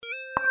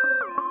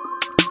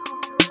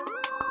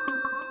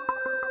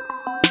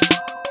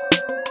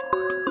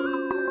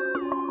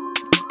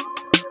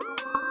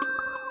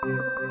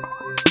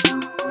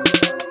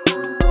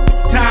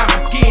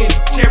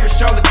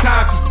cherish all the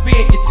time you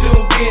spend, you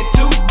tuned in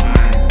to.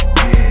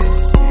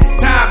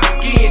 It's time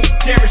again to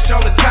cherish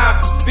all the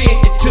time you spend,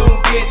 you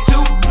tuned in to.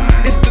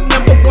 It's the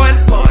number one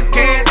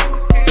podcast.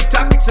 The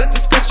topics of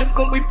discussion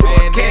when we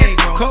broadcast.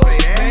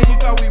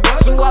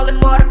 So all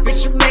them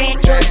artificial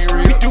man jokes,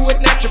 we do it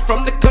natural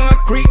from the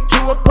concrete to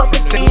a public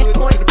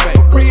standpoint.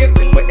 Real,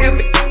 wherever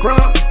you're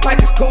from,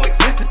 life is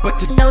coexistence, but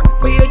to know the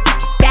real, you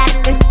just gotta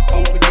listen.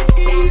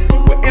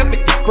 Wherever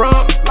you're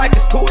from, life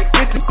is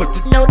coexistence, but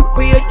to know the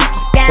real, you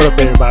just gotta listen. What up,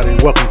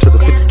 everybody? Welcome to the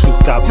 52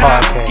 Scott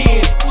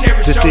Podcast.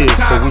 This is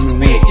For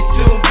Women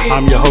Wednesday.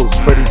 I'm your host,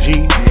 Freddie G,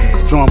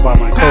 joined by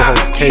my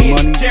co-host, K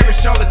Money,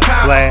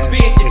 Slash,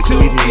 and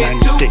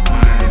Comedian 96.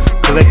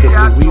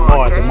 Collectively, we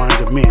are the Mind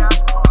of Men.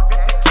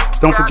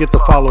 Don't forget to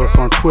follow us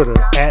on Twitter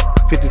at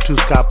 52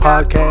 Scott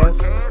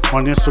Podcast,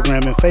 on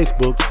Instagram and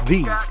Facebook,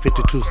 the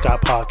 52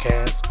 Scott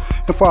Podcast,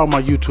 and for all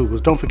my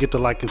YouTubers, don't forget to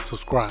like and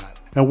subscribe.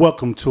 And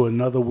welcome to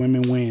another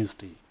Women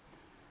Wednesday.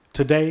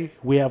 Today,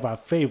 we have our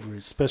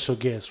favorite special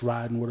guest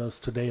riding with us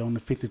today on the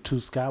 52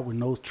 Scott with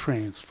no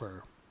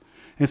transfer.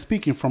 And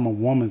speaking from a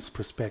woman's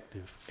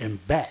perspective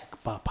and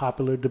back by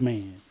popular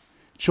demand,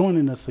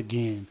 joining us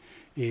again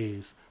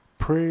is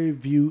Prairie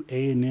View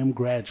A&M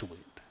graduate,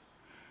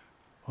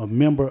 a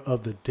member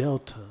of the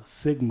Delta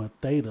Sigma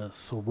Theta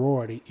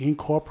Sorority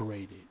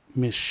Incorporated,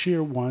 Miss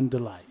Sheer One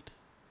Delight.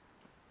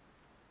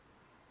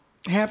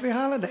 Happy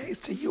holidays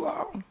to you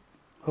all.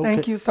 Okay.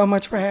 Thank you so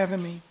much for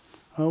having me.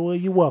 Oh, well,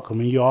 you're welcome,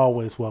 and you're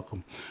always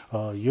welcome.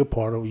 You're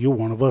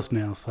one of us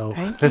now, so.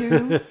 Thank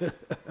you.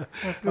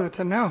 That's good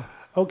to know.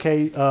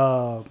 Okay,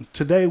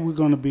 today we're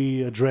going to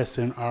be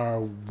addressing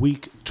our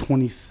week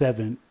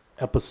 27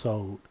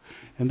 episode,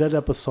 and that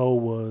episode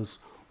was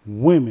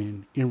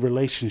Women in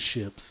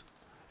Relationships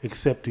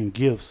Accepting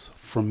Gifts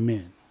from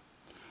Men.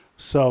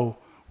 So,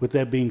 with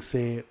that being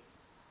said,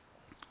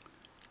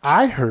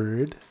 I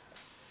heard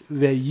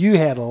that you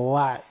had a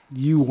lot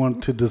you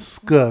want to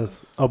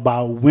discuss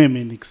about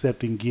women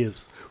accepting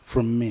gifts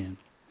from men.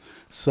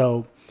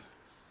 So,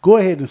 go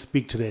ahead and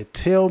speak to that.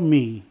 Tell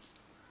me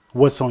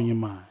what's on your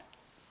mind.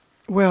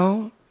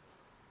 Well,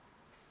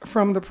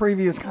 from the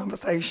previous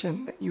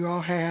conversation that you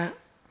all had,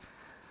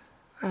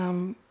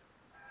 can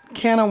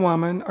a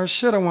woman or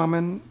should a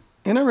woman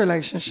in a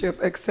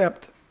relationship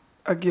accept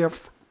a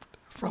gift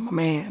from a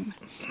man?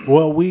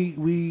 Well,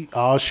 we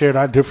all shared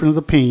our different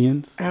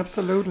opinions.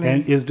 Absolutely.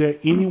 And is there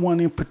anyone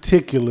in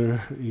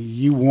particular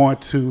you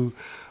want to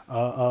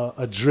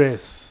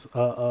address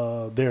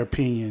their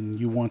opinion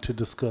you want to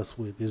discuss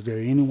with? Is there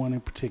anyone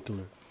in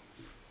particular?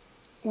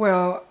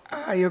 Well,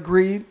 I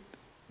agreed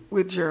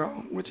with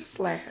Gerald, which is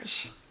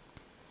Slash.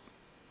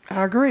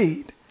 I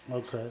agreed.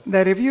 Okay.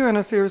 That if you're in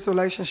a serious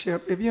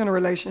relationship, if you're in a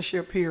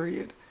relationship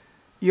period,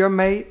 your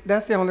mate,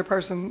 that's the only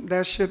person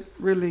that should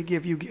really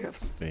give you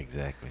gifts.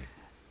 Exactly.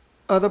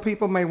 Other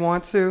people may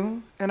want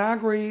to, and I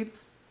agreed.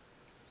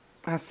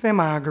 I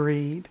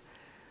semi-agreed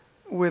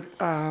with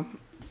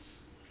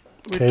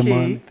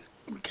Keith,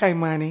 K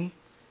Money,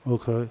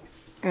 okay,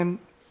 and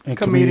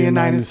Comedian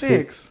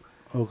 96.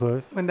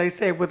 Okay. When they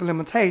said with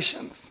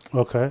limitations.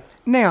 Okay.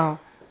 Now,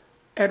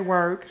 at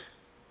work,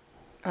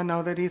 I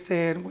know that he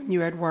said when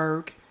you at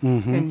work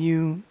and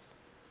you,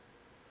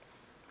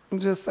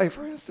 just say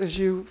for instance,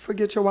 you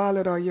forget your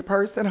wallet or your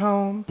purse at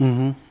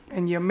home,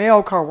 and your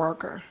male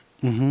coworker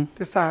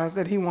decides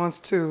that he wants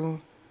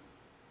to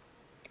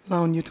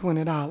loan you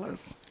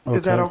 $20. Okay.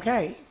 Is that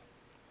okay?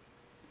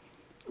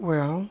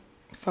 Well,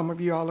 some of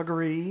you all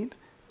agreed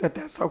that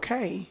that's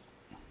okay.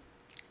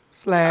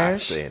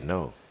 Slash said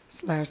no.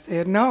 Slash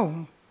said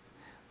no.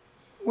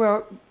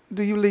 Well,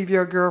 do you leave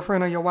your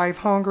girlfriend or your wife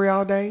hungry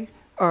all day?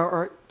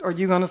 Or are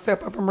you going to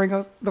step up and bring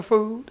us the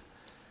food?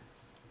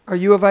 Are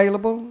you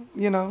available,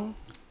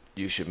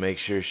 You should make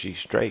sure she's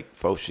straight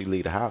before she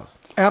leave the house.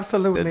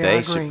 Absolutely, That I they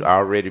agree. should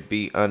already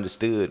be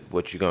understood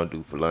what you're going to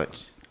do for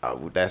lunch.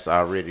 That's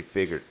already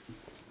figured.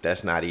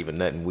 That's not even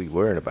nothing we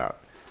worrying about.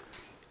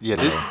 Yeah,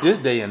 this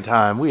day and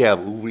time, we have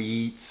Uber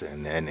Eats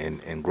and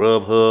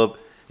Grubhub.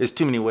 There's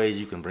too many ways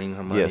you can bring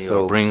her money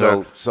or bring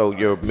her. So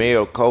your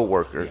male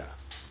coworker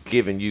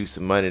giving you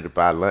some money to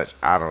buy lunch,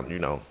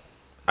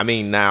 I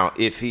mean, now,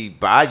 if he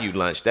buy you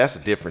lunch, that's a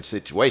different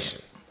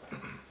situation.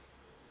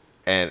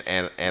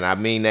 And I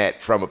mean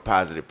that from a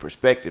positive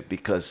perspective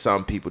because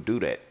some people do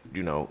that,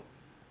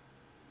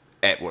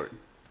 at work.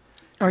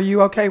 Are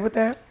you okay with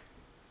that?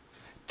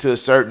 To a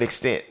certain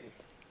extent.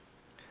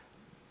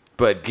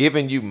 But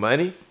giving you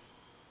money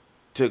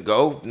to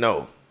go,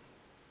 no.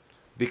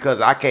 Because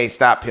I can't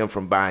stop him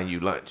from buying you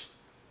lunch.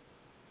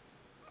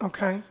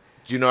 Okay.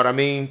 You know what I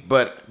mean?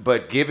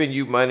 But giving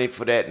you money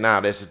for that,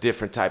 now that's a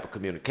different type of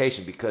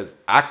communication because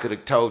I could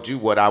have told you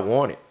what I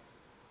wanted.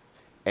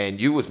 And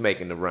you was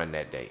making the run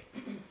that day.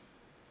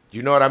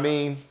 You know what I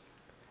mean?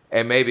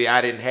 And maybe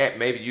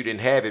maybe you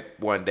didn't have it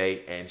one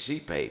day and she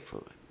paid for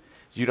it.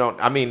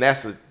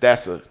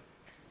 That's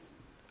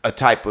a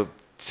type of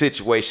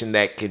situation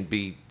that can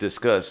be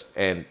discussed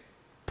and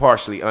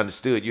partially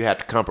understood. You have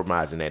to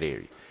compromise in that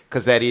area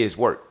because that is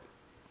work.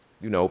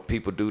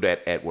 People do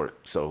that at work.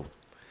 So,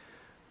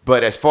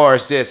 but as far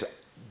as just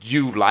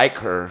you like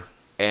her,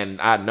 and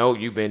I know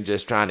you've been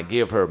just trying to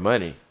give her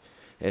money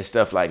and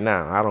stuff like,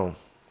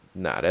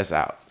 that's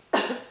out.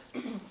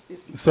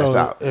 So That's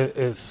out.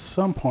 At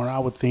some point, I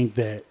would think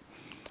that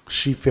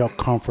she felt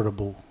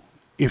comfortable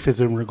if it's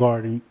in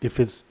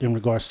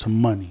regards to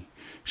money.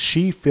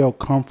 She felt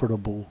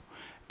comfortable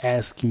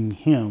asking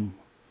him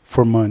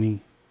for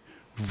money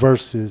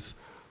versus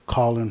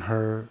calling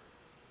her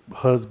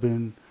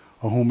husband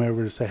or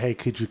whomever to say, hey,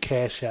 could you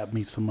cash out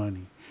me some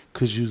money?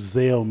 Could you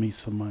Zelle me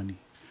some money?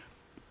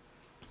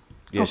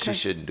 Yeah, Okay. she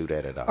shouldn't do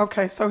that at all.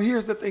 Okay, so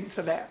here's the thing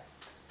to that.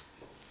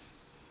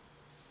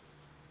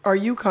 Are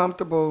you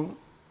comfortable?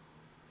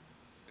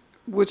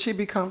 Would she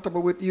be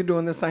comfortable with you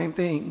doing the same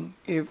thing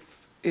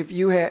if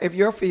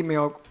your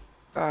female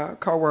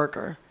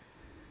coworker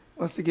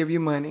wants to give you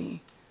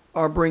money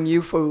or bring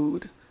you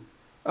food?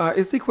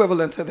 It's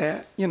equivalent to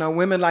that. You know,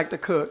 women like to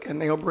cook and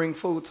they'll bring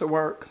food to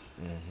work,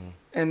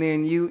 and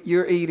then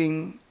you're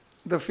eating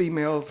the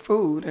female's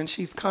food, and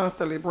she's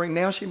constantly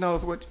now she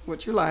knows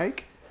what you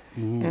like.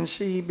 And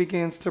she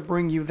begins to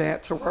bring you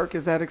that to work.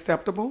 Is that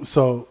acceptable?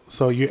 So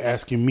you're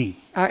asking me?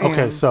 I am.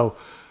 Okay, so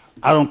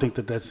I don't think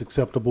that that's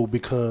acceptable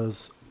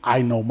because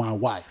I know my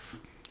wife.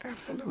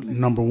 Absolutely.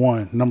 Number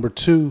one. Number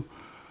two,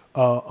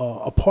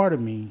 a part of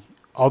me,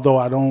 although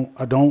I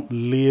don't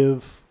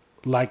live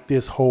like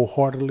this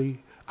wholeheartedly,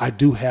 I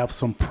do have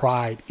some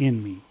pride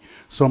in me.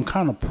 So I'm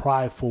kind of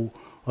prideful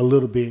a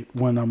little bit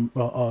when I'm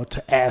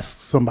to ask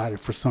somebody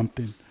for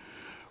something.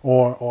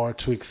 Or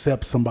to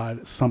accept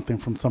something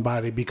from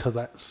somebody because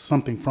I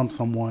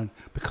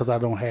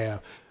don't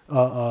have.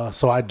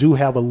 So I do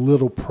have a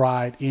little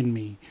pride in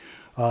me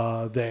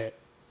that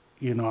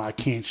I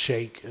can't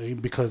shake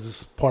because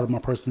it's part of my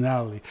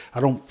personality.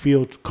 I don't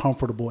feel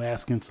comfortable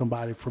asking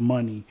somebody for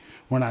money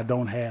when I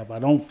don't have. I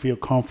don't feel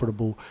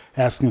comfortable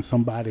asking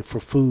somebody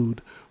for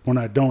food when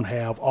I don't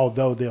have.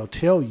 Although they'll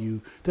tell you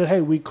that,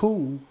 hey, we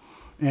cool,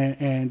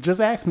 and just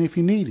ask me if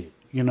you need it.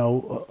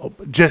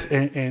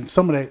 And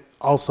some of that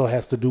also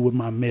has to do with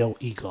my male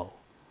ego.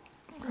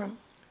 Okay.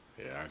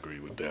 Yeah, I agree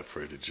with that,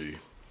 Freddie G.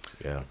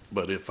 Yeah.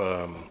 But if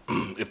the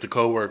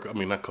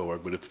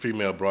but if the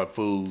female brought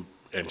food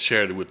and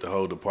shared it with the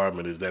whole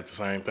department, is that the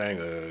same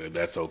thing?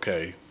 That's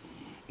okay.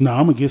 No,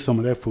 I'm gonna get some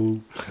of that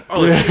food.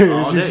 Oh,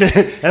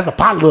 That's a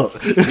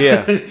potluck.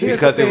 Yeah,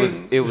 because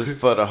it was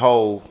for the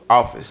whole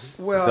office,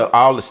 Well,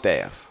 all the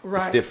staff.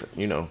 right. It's different,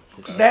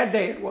 That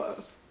day it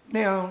was.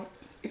 Now,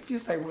 if you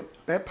say, well,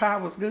 that pie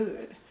was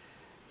good,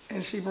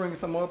 and she brings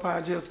some more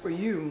pie just for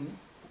you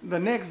the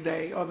next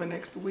day or the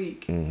next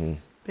week,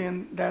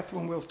 then that's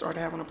when we'll start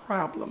having a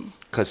problem.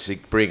 Because she's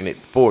bringing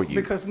it for you.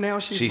 Because now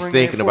she's bringing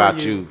thinking it for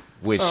about you. you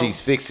when So, she's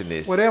fixing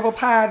this. Whatever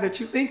pie that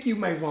you think you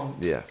may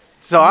want. Yeah.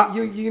 So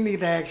you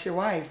need to ask your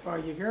wife or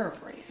your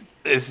girlfriend.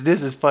 this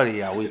is funny,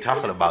 y'all. We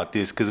talking about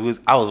this because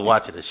I was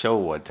watching a show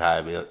one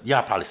time.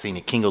 Y'all probably seen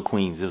it, King of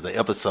Queens. There was an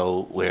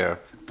episode where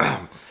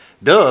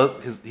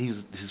Doug,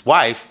 his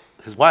wife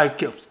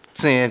kept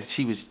saying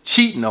she was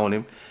cheating on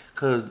him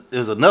because there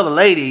was another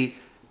lady.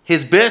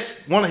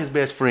 One of his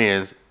best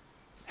friends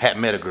had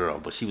met a girl,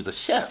 but she was a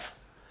chef.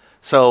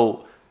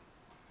 So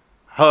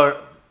her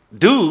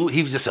dude,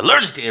 he was just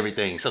allergic to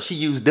everything. So she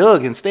used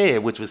Doug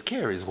instead, which was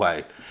Carrie's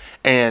wife.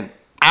 And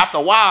after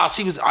a while,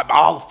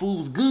 all the food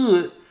was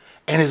good,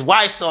 and his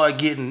wife started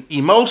getting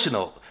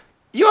emotional.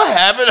 You're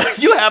having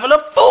a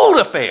food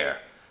affair.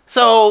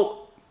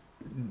 So,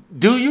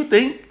 do you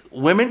think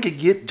women could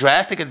get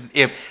drastic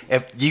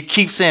if you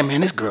keep saying, "Man,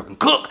 this girl can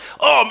cook"?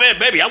 Oh man,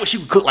 baby, I wish you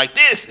could cook like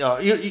this.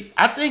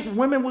 I think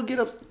women would get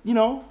up.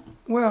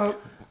 Well,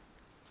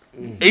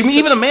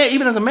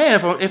 Even as a man,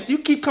 if you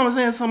keep coming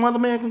saying some other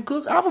man can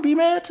cook, I would be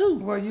mad too.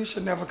 well, you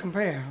should never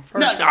compare. No,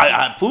 First of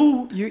all.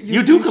 food. You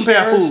You do compare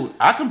cherish- food.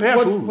 I compare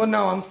food. Well,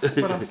 no,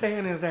 what I'm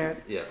saying is that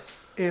Yeah.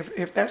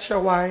 if that's your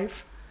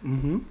wife,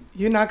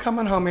 you're not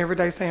coming home every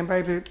day saying,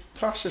 "Baby,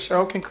 Tasha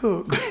sure can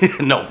cook."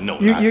 No,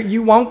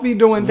 You won't be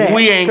doing that.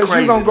 We ain't because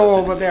crazy you're gonna go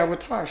enough to over there with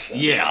Tasha.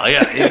 Yeah,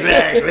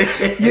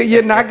 exactly.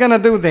 You're not gonna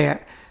do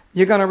that.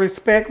 You're gonna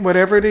respect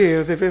whatever it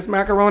is. If it's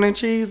macaroni and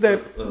cheese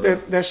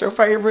that's your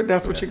favorite,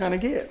 that's what you're gonna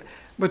get.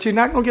 But you're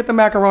not gonna get the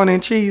macaroni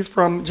and cheese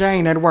from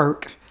Jane at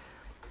work.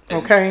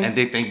 Okay? And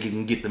they think you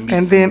can get the meat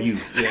And then- from you.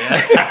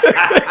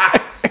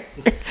 Yeah.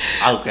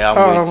 Okay,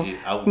 I'm with you.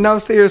 No,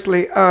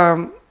 seriously.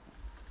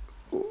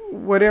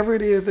 Whatever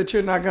it is that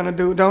you're not gonna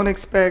do, don't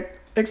expect.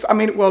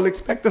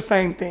 Expect the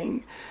same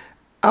thing.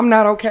 I'm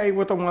not okay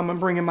with a woman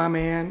bringing my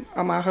man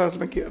or my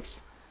husband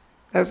gifts.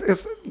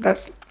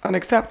 That's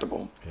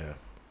unacceptable.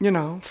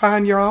 Yeah.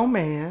 Find your own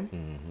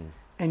man,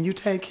 and you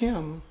take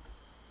him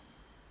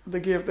the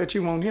gift that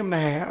you want him to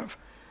have.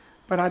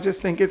 But I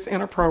just think it's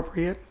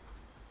inappropriate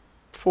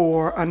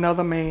for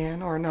another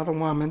man or another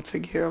woman to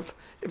give,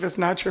 if it's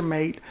not your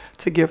mate,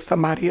 to give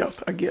somebody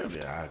else a gift.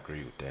 Yeah, I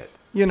agree with that.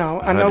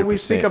 I know we 100%.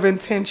 speak of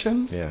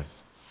intentions. Yeah.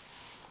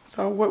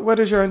 So what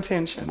is your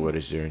intention? What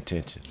is your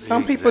intention?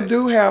 Some people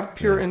do have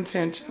pure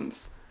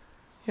intentions,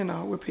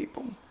 with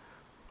people.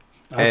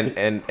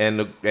 And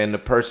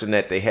the person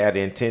that they had the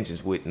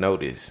intentions with know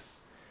this.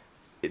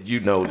 You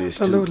know this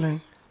too.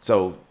 Absolutely.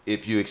 So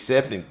if you're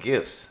accepting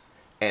gifts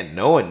and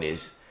knowing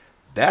this,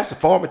 that's a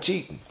form of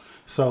cheating.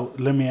 So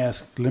let me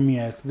ask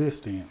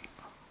this then.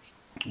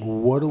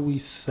 What do we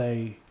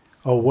say,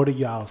 or what do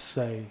y'all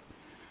say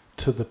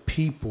to the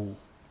people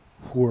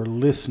who are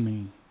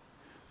listening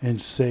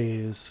and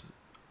says,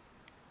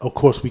 of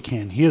course we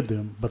can't hear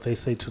them, but they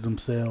say to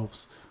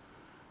themselves,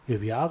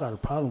 if y'all got a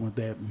problem with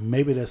that,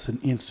 maybe that's an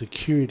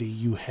insecurity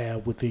you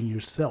have within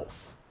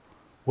yourself.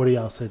 What do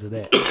y'all say to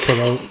that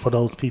for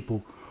those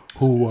people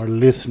who are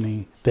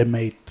listening that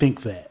may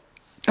think that?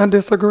 I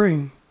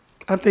disagree.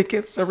 I think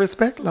it's a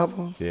respect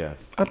level. Yeah.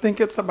 I think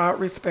it's about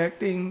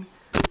respecting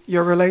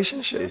your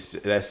relationship.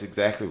 That's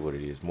exactly what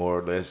it is. More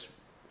or less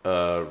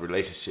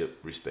relationship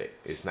respect.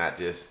 It's not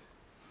just,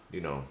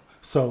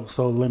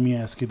 So let me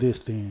ask you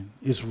this then.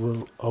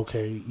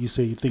 Okay, you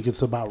say you think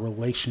it's about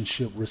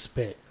relationship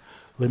respect.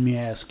 Let me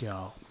ask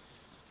y'all.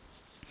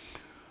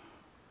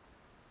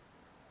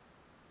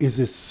 Is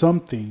it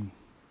something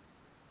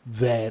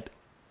that,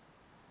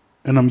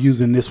 and I'm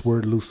using this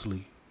word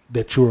loosely,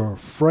 that you're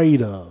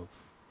afraid of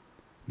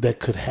that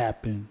could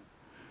happen?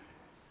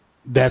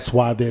 That's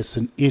why there's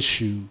an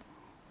issue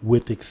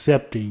with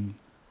accepting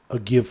a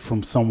gift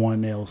from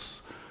someone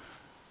else,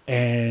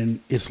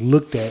 and it's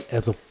looked at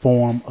as a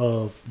form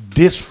of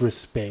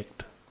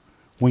disrespect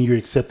when you're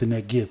accepting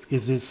that gift.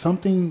 Is it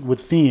something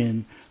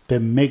within that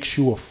makes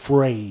you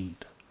afraid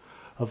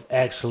of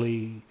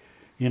actually,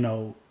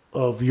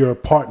 of your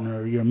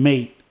partner, your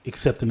mate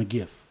accepting a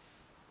gift?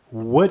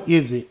 What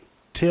is it?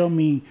 Tell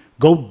me,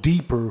 go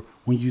deeper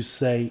when you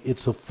say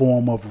it's a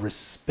form of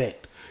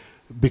respect.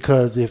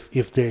 Because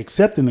if they're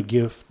accepting a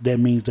gift, that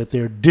means that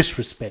they're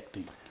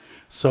disrespecting.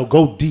 So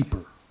go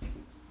deeper.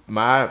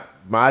 My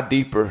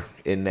deeper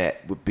in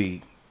that would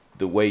be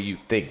the way you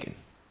thinking.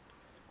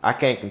 I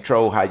can't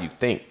control how you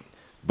think,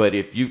 but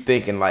if you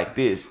thinking like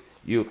this,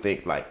 you'll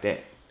think like that,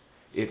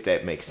 if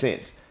that makes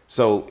sense.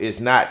 So it's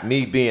not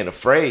me being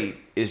afraid.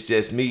 It's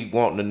just me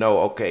wanting to know,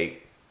 okay,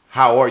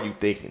 how are you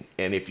thinking?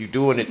 And if you're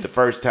doing it the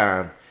first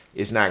time,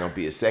 it's not going to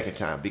be a second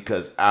time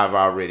because I've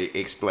already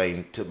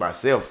explained to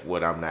myself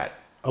what I'm not.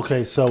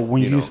 Okay, so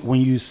when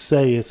you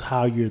say it's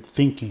how you're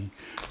thinking,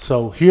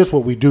 so here's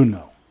what we do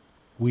know.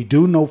 We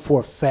do know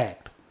for a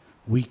fact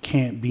we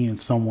can't be in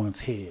someone's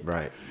head.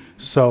 Right.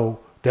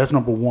 So that's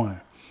number one.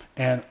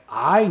 And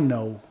I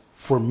know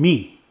for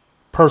me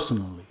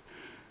personally,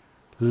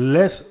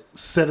 let's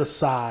set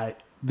aside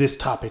this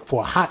topic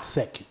for a hot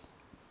second,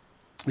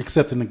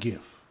 accepting a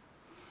gift.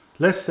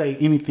 Let's say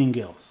anything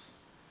else.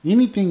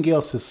 Anything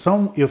else is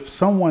if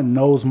someone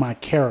knows my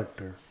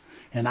character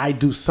and I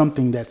do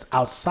something that's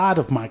outside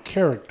of my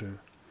character,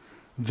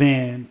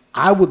 then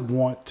I would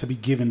want to be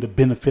given the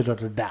benefit of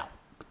the doubt.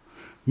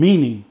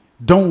 Meaning,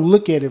 don't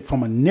look at it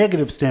from a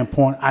negative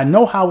standpoint. I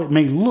know how it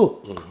may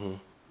look,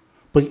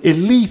 but at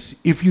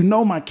least if you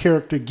know my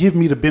character, give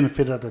me the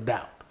benefit of the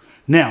doubt.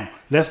 Now,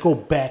 let's go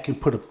back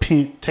and put the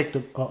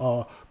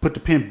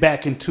pen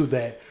back into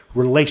that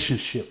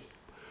relationship.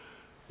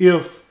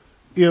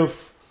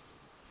 If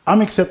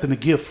I'm accepting a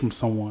gift from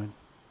someone,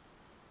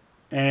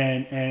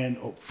 and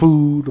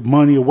food,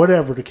 money, or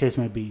whatever the case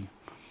may be,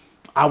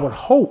 I would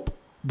hope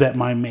that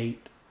my mate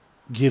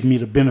give me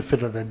the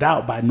benefit of the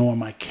doubt by knowing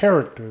my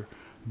character,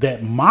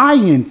 that my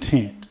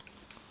intent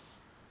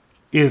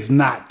is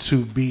not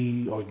to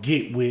be or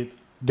get with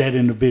that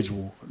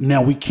individual.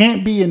 Now, we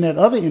can't be in that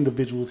other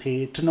individual's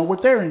head to know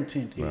what their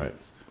intent is. Right.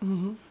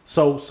 Mm-hmm.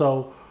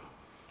 So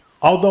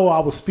although I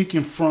was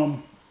speaking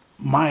from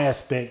my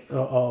aspect,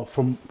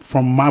 from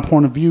my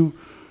point of view,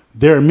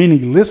 there are many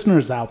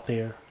listeners out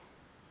there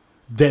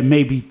that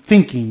may be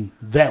thinking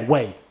that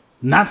way.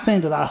 Not saying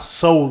that I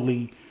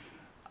solely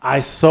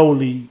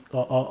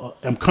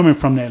am coming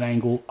from that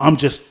angle. I'm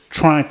just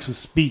trying to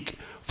speak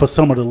for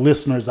some of the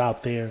listeners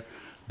out there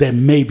that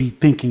may be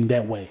thinking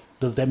that way.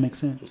 Does that make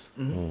sense?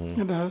 Mm-hmm.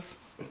 It does.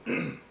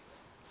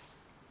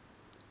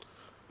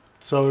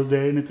 So is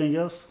there anything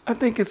else? I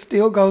think it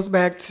still goes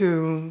back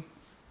to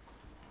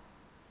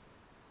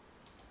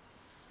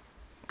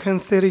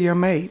consider your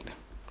mate.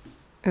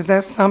 Is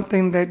that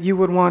something that you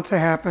would want to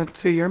happen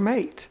to your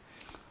mate?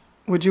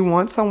 Would you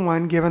want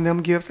someone giving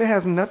them gifts? It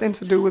has nothing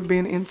to do with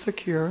being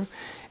insecure.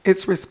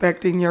 It's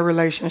respecting your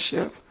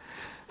relationship.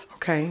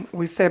 Okay,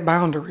 we set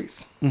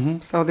boundaries. Mm-hmm.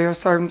 So there are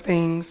certain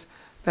things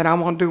that I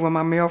won't do with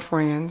my male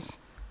friends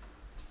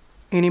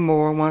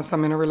anymore once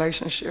I'm in a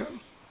relationship.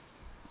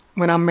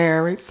 When I'm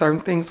married, certain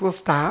things will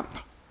stop.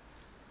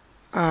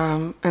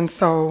 And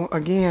so,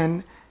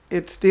 again,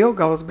 it still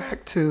goes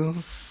back to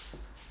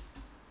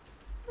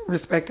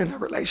respecting the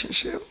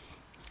relationship.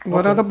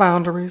 What are the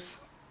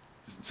boundaries?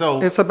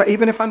 So It's about,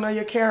 even if I know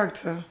your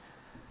character,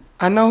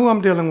 I know who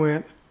I'm dealing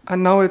with. I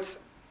know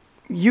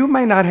you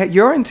may not have,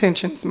 your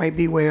intentions may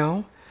be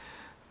well,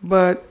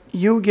 but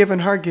you giving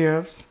her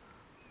gifts,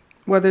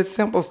 whether it's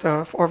simple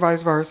stuff or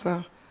vice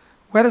versa,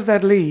 where does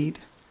that lead?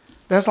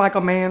 That's like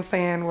a man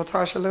saying, "Well,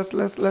 Tasha,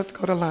 let's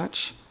go to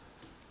lunch."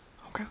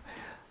 Okay,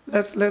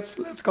 let's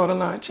go to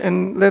lunch,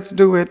 and let's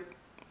do it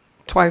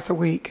twice a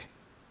week.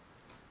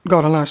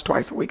 Go to lunch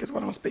twice a week is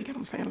what I'm speaking.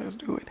 I'm saying let's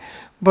do it,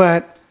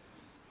 but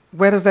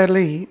where does that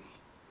lead?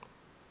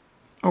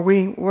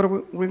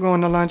 We're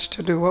going to lunch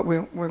to do? What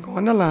we're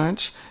going to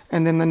lunch,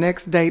 and then the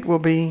next date will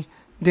be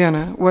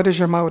dinner. What is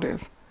your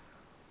motive?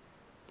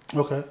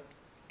 Okay.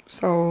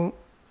 So,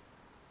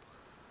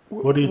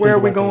 What do you where think are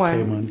we about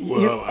that, going?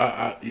 K-Money? Well,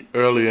 I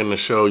earlier in the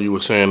show, you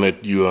were saying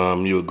that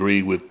you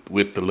agree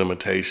with the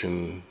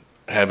limitation,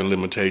 having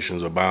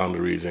limitations or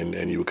boundaries,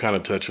 and you were kind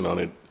of touching on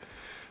it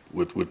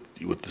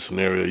with the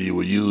scenario you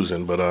were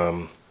using. But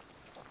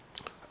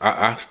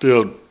I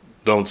still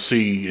don't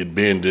see it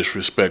being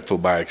disrespectful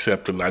by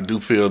accepting. I do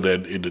feel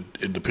that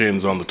it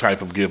depends on the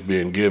type of gift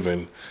being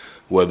given,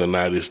 whether or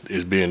not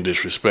it's being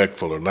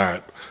disrespectful or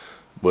not.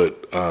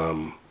 But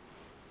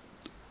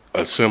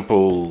a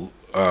simple,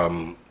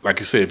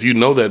 like I said, if you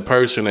know that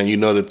person and you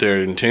know that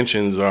their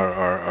intentions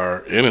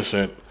are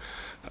innocent,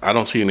 I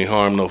don't see any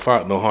harm, no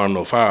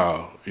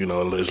foul. You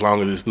know, as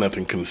long as it's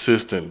nothing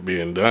consistent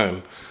being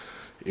done.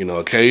 You know,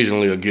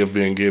 occasionally a gift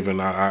being given,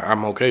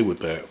 I'm okay with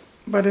that.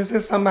 But is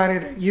this somebody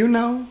that you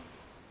know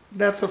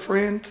that's a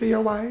friend to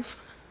your wife?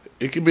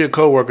 It could be a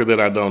coworker that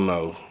I don't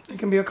know. It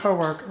can be a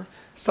coworker.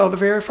 So the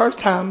very first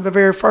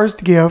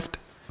gift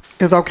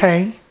is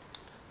okay?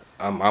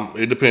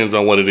 It depends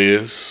on what it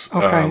is.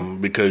 Okay.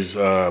 Because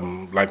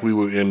like we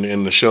were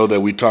in the show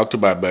that we talked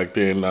about back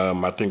then,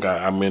 I think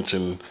I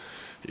mentioned,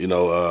 you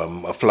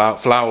know,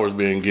 flowers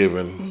being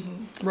given.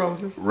 Mm-hmm.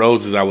 Roses.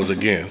 Roses I was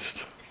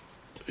against.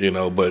 You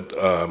know, but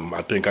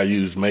I think I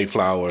used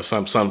Mayflower or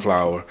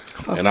sunflower,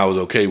 and I was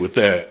okay with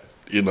that.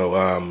 You know,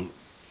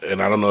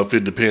 and I don't know if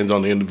it depends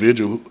on the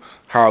individual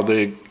how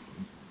they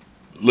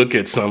look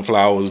at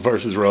sunflowers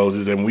versus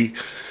roses. And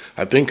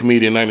I think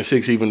Comedian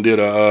 96 even did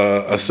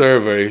a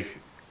survey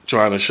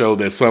trying to show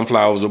that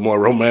sunflowers are more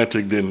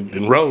romantic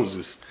than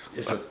roses.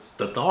 It's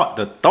the thought.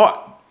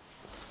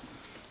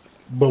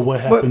 But what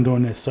happened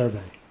during that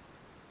survey?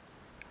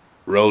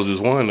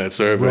 Roses won that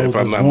survey, if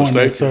I'm not won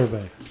that mistaken.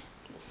 survey.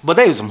 But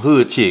they was some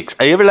hood chicks.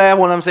 Every last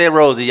one of them said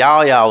Rosie.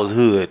 Y'all was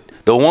hood.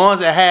 The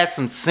ones that had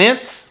some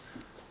sense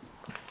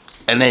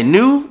and they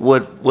knew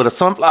what a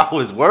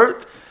sunflower is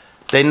worth,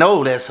 they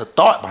know there's a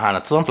thought behind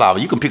a sunflower.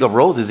 You can pick up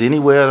roses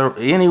anywhere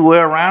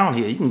around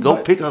here. You can go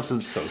pick up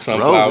some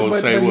sunflowers.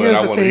 roses. Say But what here's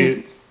I the want to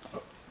thing. hit.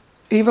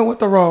 Even with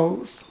the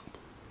rose,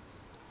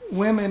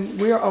 women,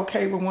 we're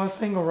okay with one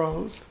single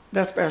rose.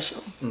 That's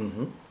special.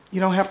 Mm-hmm. You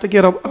don't have to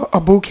get a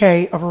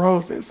bouquet of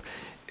roses.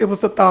 It was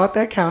the thought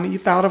that counted. You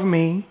thought of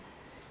me,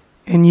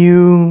 and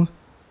you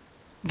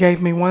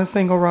gave me one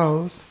single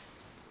rose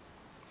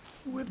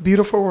with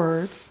beautiful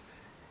words.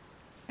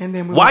 And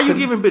then Why you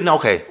giving?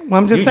 Okay. Well,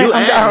 I'm just saying.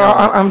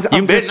 I'm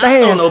just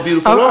saying.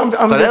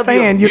 I'm just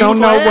saying. You don't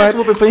know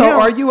what.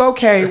 So are you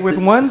okay with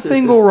one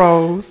single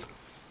rose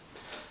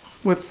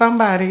with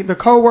somebody, the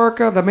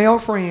coworker, the male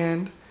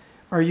friend?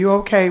 Are you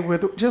okay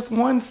with just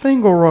one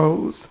single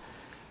rose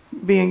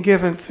being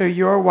given to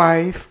your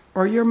wife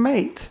or your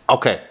mate?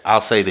 Okay,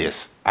 I'll say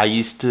this. I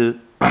used to,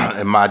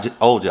 in my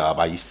old job,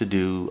 I used to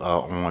do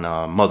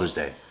on Mother's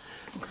Day.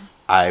 Okay.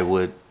 I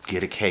would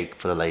get a cake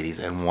for the ladies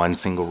and one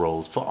single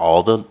rose for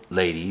all the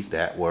ladies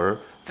that were,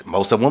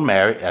 most of them were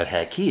married and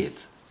had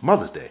kids.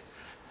 Mother's Day.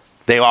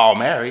 They were all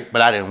married,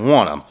 but I didn't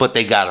want them, but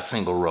they got a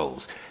single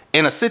rose.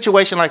 In a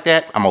situation like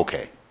that, I'm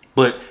okay.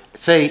 But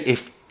say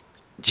if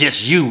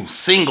just you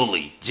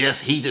singly,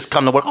 he just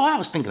come to work, oh, I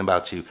was thinking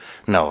about you.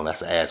 No,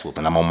 that's an ass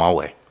whooping. I'm on my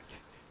way.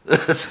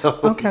 So,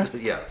 Okay.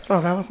 Yeah.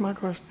 So that was my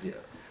question. Yeah.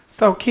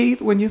 So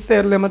Keith, when you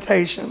said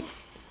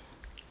limitations,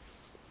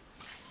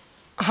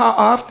 how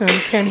often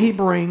can he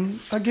bring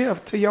a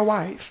gift to your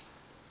wife?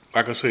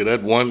 Like I say,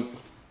 that one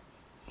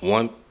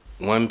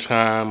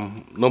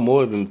time, no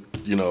more than,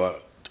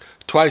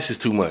 twice is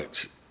too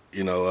much.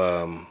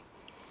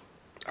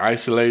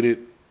 Isolated,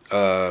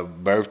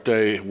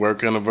 birthday,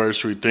 work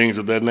anniversary, things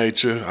of that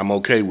nature, I'm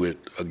okay with.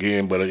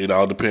 Again, but it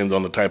all depends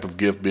on the type of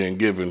gift being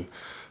given,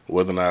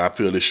 whether or not I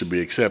feel this should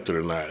be accepted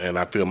or not. And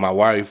I feel my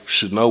wife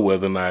should know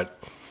whether or not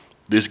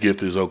this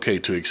gift is okay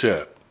to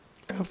accept.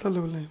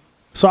 Absolutely.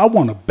 So I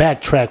want to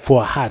backtrack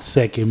for a hot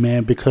second,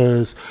 man,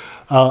 because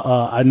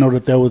I know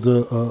that there was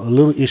a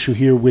little issue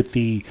here with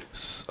the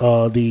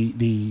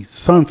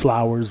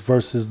sunflowers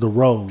versus the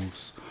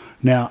rose.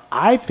 Now,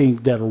 I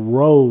think that a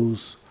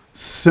rose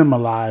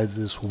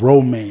symbolizes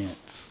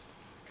romance.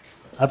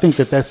 I think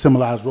that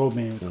symbolizes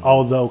romance,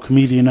 although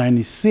Comedian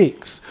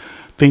 96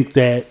 think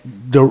that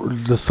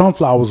the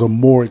sunflowers are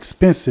more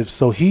expensive,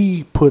 so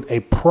he put a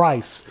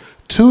price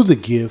to the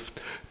gift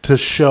to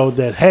show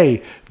that,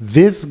 hey,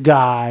 this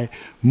guy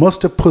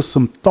must have put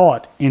some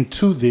thought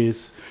into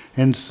this.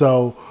 And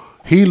so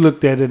he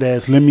looked at it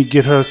as, let me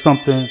get her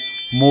something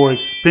more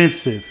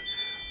expensive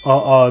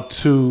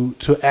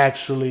to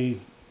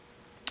actually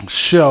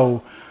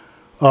show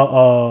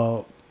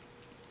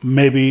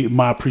maybe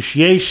my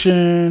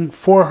appreciation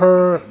for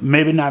her,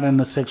 maybe not in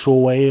a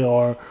sexual way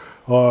or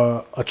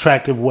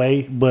attractive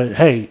way, but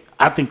hey,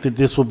 I think that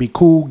this would be a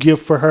cool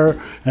gift for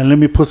her, and let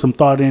me put some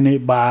thought in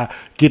it by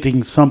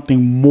getting something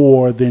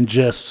more than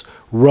just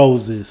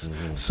roses.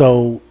 Mm-hmm.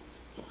 So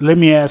let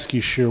me ask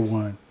you, Sure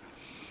One,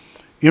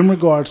 in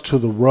regards to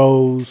the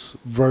rose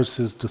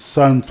versus the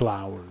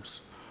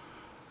sunflowers,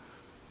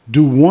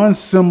 do one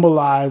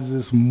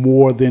symbolizes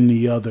more than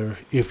the other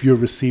if you're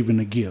receiving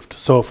a gift?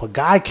 So if a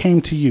guy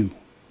came to you,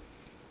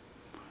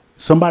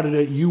 somebody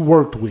that you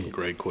worked with.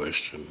 Great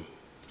question.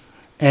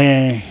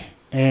 And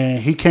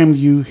he came to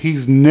you,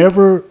 he's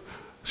never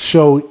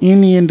showed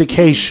any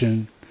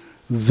indication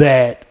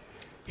that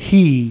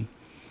he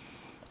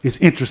is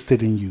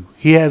interested in you.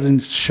 He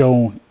hasn't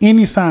shown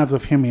any signs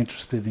of him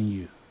interested in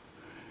you.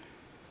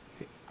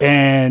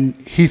 And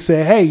he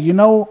said, hey, you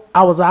know,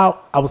 I was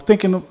out, I was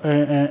thinking,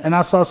 and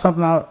I saw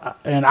something out,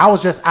 and I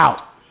was just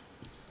out.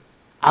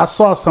 I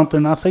saw something,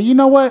 and I said, you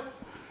know what?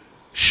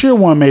 Sure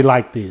one may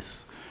like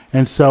this.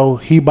 And so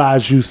he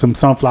buys you some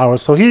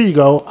sunflowers. So here you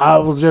go. I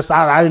was just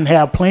out. I didn't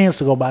have plans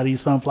to go buy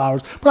these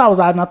sunflowers, but I was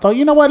out and I thought,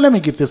 you know what? Let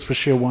me get this for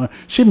sure one.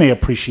 She may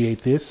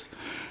appreciate this.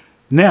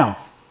 Now,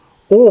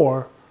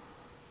 or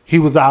he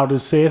was out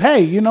and said, hey,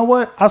 you know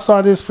what? I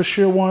saw this for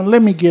sure one.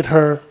 Let me get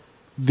her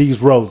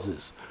these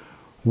roses.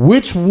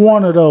 Which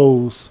one of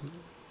those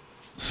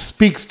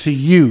speaks to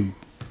you,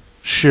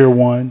 sure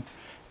one,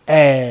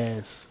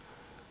 as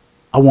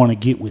I want to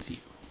get with you?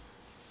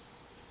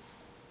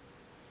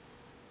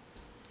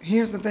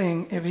 Here's the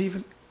thing: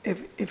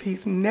 if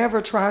he's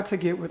never tried to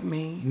get with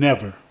me,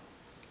 Never.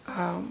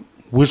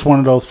 Which one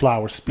of those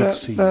flowers speaks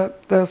to you?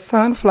 the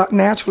sunflower,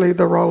 naturally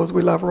the rose.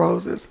 We love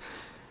roses.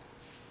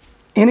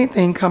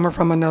 Anything coming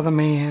from another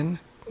man,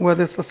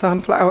 whether it's a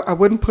sunflower, I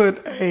wouldn't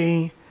put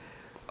a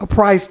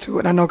price to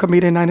it. I know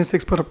Comedian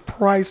 96 put a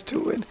price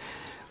to it.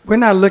 We're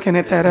not looking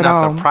at that at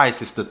all. It's not the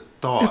price; it's the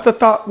thought. It's the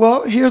thought.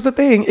 Well, here's the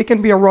thing: it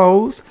can be a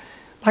rose.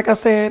 Like I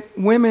said,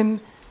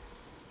 women.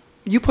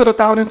 You put a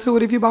thought into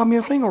it if you bought me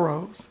a single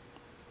rose.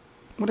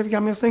 What if you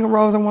got me a single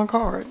rose and one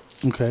card?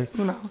 Okay.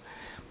 You know.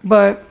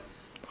 But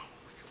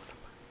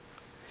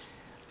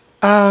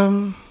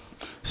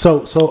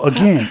So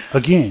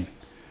again,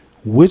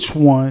 which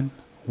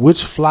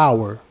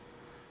flower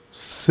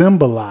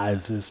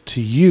symbolizes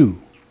to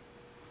you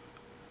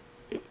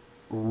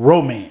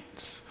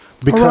romance?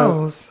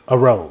 rose. A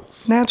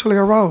rose. Naturally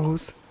a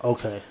rose.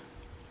 Okay.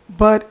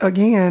 But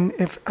again,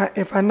 if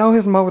I know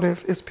his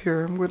motive is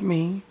pure with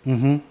me,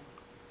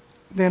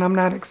 then I'm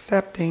not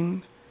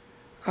accepting.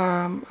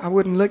 I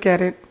wouldn't look at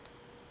it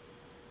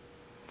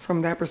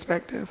from that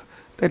perspective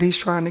that he's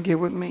trying to get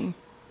with me.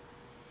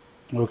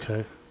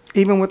 Okay.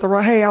 Even with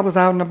the hey, I was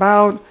out and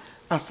about.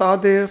 I saw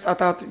this. I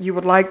thought that you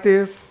would like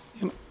this.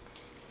 You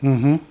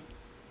know?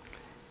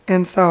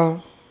 And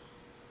so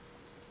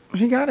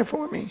he got it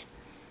for me.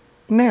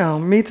 Now,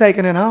 me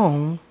taking it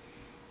home.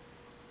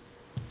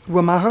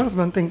 Will my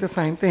husband think the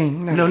same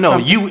thing? That's No,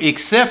 you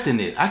accepting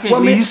it. I can't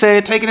believe you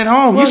said taking it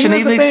home. Well, you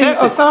shouldn't even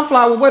accept a it.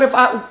 sunflower, what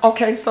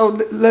if so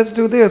let's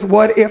do this.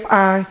 What if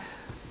I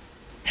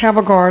have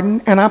a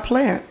garden and I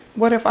plant?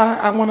 What if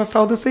I want to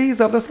sow the seeds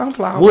of the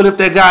sunflower? What if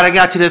that guy that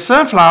got you that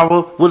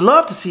sunflower would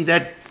love to see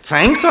that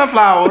same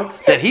sunflower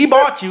that he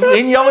bought you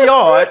in your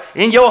yard,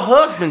 in your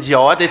husband's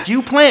yard that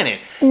you planted?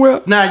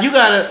 Well, Now you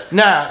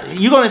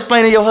gonna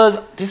explain to your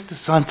husband, this the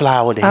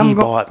sunflower that he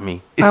bought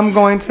me. I'm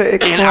going to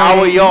explain in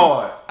our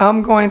yard.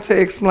 I'm going to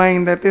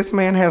explain that this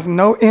man has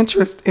no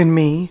interest in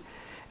me.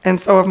 And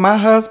so if my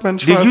husband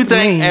trusts Do you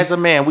think me, as a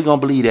man we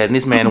gonna believe that? And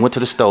this man went to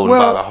the store and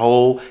Well-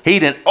 bought he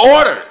didn't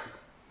order.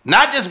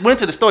 Not just went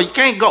to the store. You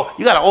can't go.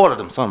 You gotta order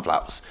them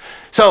sunflowers.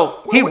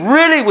 So he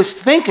really was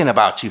thinking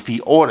about you if he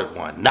ordered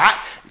one. Not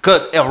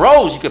because a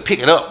rose you could pick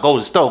it up, go to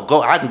the store,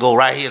 I can go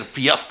right here to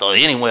Fiesta or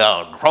anywhere,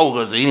 or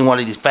Kroger's or any one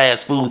of these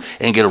fast food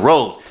and get a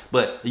rose.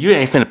 But you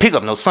ain't finna pick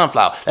up no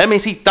sunflower. That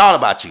means he thought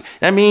about you.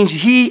 That means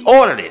he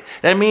ordered it.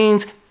 That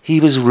means he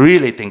was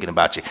really thinking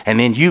about you. And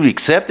then you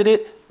accepted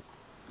it.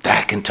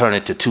 That can turn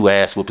into 2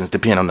 ass whoopings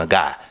depending on the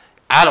guy.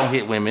 I don't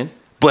hit women,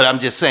 but I'm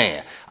just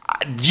saying.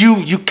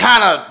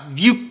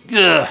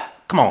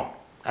 Come on.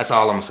 That's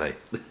all I'm gonna say.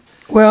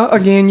 well,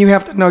 again, you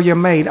have to know your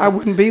mate. I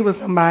wouldn't be with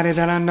somebody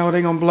that I know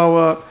they're going to blow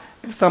up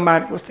if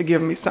somebody was to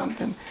give me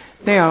something.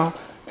 Now,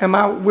 am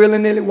I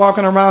willy-nilly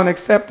walking around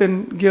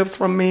accepting gifts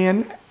from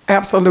men?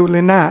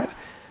 Absolutely not.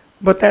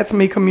 But that's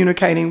me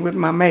communicating with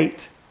my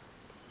mate.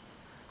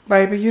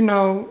 Baby,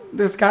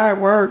 this guy at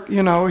work,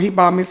 he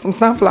bought me some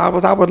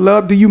sunflowers. I would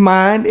love, do you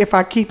mind if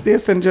I keep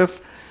this and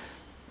just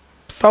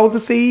sow the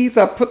seeds?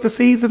 I put the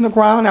seeds in the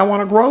ground. I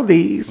want to grow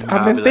these.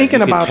 I've been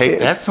thinking about take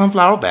this. That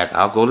sunflower back.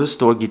 I'll go to the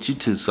store, get you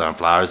 2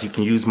 sunflowers. You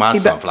can use my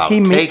sunflowers.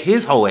 Take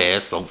his whole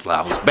ass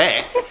sunflowers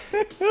back,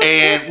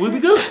 and we'll be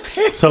good.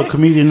 So,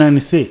 Comedian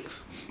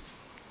 96,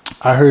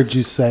 I heard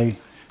you say,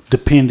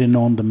 depending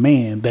on the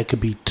man, that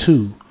could be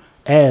 2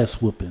 ass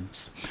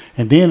whoopings.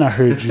 And then I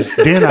heard you.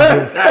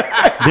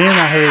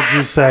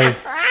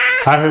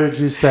 I heard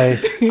you say,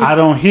 I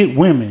don't hit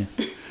women.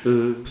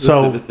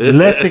 So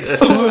let's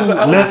exclude.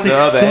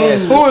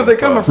 Who is it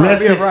coming from?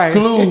 Let's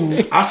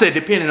exclude. I said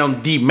depending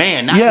on the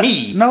man, not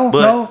me. No.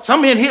 But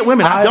some men hit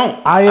women. I don't.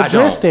 I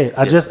addressed it.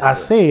 I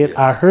said.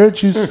 I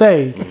heard you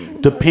say,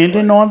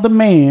 depending on the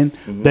man,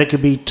 there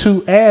could be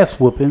 2 ass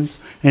whoopings,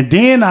 and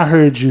then I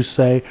heard you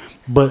say,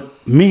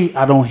 But me,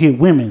 I don't hit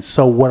women.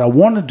 So what I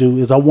want to do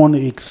is I want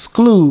to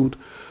exclude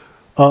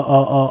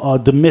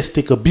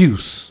domestic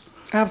abuse.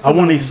 Absolutely.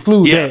 I want to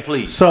exclude that.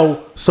 Please.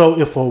 So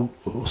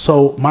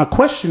my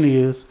question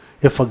is,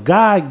 if a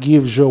guy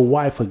gives your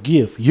wife a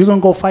gift, you're gonna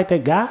go fight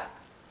that guy?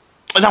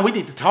 No, we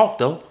need to talk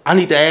though. I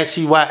need to ask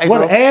you why. Hey, What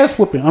bro, ass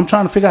whooping? I'm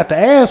trying to figure out the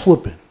ass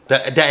whooping.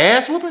 the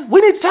ass whooping?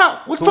 We need to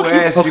talk. What the Who fuck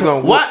ass you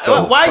gonna whoop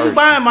though? Why you first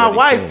buying is my what he's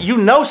wife? saying. You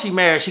know she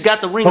married. She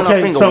got the ring on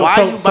her finger. so Why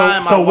so you so,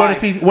 buying my so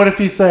wife? what if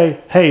he say,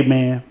 hey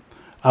man,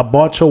 I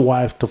bought your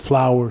wife the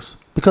flowers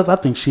because I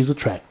think she's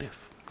attractive.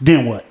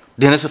 Then what?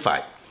 Then it's a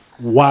fight.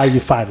 Why are you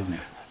fighting her?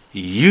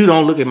 You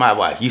don't look at my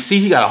wife. You see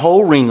she got a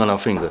whole ring on her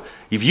finger.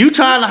 If you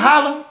trying to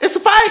holler, it's a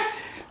fight.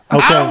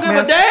 Okay. I don't give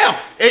a damn.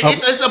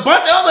 It's a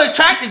bunch of other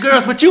attractive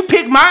girls, but you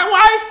pick my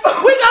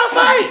wife, we gonna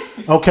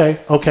fight.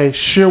 Okay,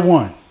 sure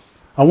one.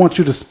 I want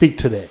you to speak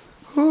to that.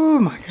 Oh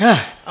my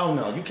God. Oh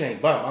no, you can't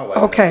buy my wife.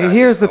 Okay,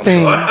 here's the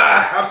thing.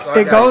 I'm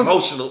sorry, It goes-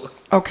 emotional.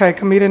 Okay,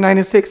 Comedian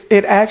 96,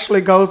 it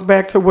actually goes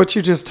back to what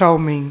you just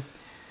told me.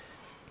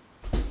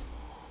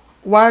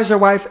 Why is your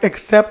wife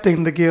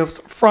accepting the gifts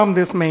from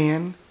this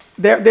man?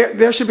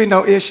 There should be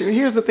no issue.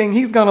 Here's the thing,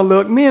 he's gonna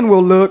look, men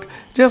will look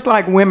just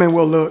like women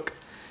will look.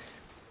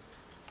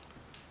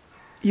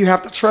 You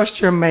have to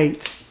trust your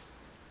mate.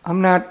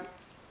 I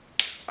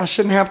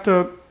shouldn't have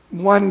to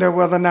wonder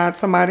whether or not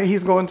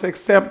he's going to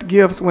accept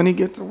gifts when he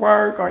gets to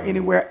work or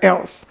anywhere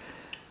else.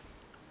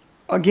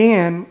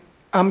 Again,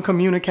 I'm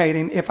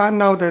communicating. If I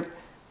know that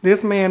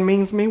this man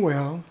means me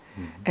well,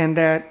 and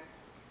that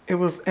it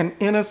was an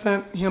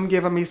innocent, him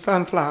giving me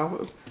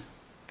sunflowers,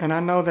 and I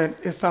know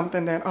that it's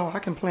something that, I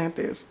can plant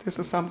this. This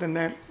is something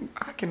that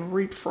I can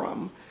reap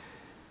from.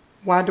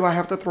 Why do I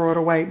have to throw it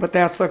away? But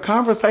that's a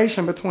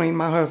conversation between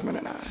my husband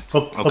and I.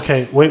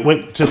 Okay,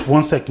 wait, just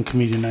 1 second,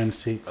 Comedian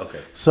 96. Okay.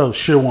 So,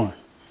 sure one.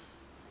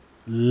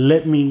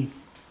 Let me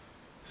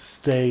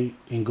stay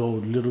and go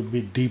a little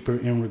bit deeper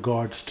in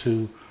regards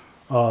to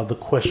the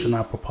question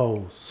I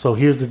proposed. So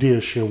here's the deal,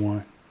 sure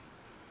one.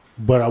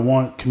 But I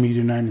want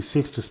Comedian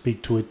 96 to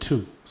speak to it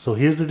too. So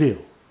here's the deal.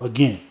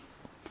 Again,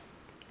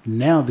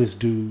 now this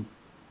dude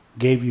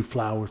gave you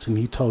flowers and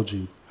he told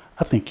you,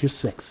 I think you're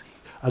sexy.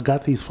 I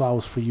got these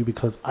flowers for you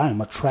because I am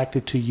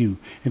attracted to you.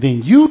 And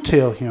then you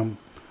tell him,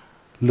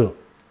 look,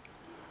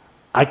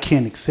 I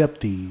can't accept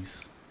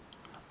these.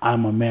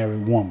 I'm a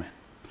married woman.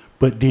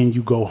 But then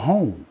you go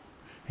home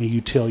and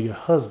you tell your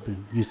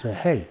husband, you say,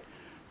 hey,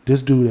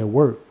 this dude at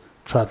work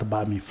tried to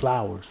buy me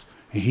flowers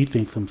and he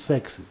thinks I'm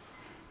sexy.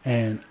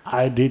 And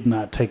I did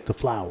not take the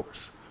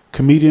flowers.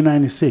 Comedian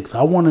 96,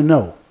 I want to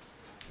know,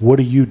 what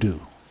do you do?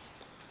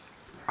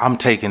 I'm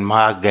taking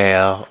my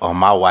gal or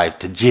my wife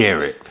to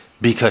Jared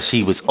because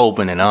she was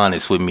open and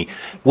honest with me.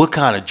 What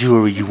kind of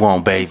jewelry you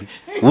want, baby?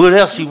 What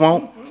else you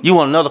want? You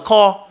want another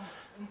car?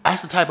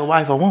 That's the type of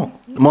wife I want.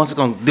 The one's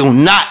gonna do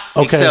not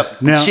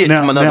accept shit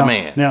from another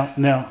man.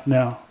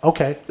 Now,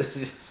 okay.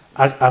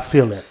 I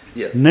feel that.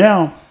 Yeah.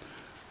 Now,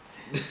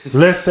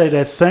 let's say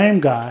that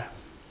same guy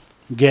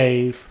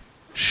gave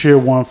Sheer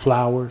One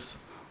flowers,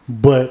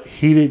 but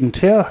he didn't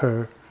tell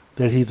her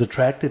that he's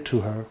attracted to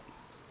her.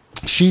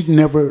 She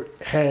never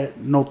had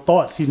no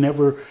thoughts. He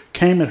never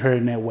came at her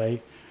in that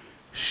way.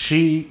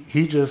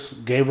 He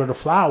just gave her the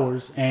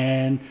flowers,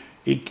 and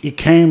it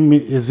came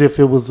as if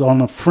it was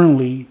on a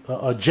friendly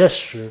a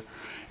gesture.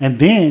 And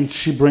then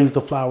she brings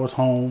the flowers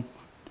home.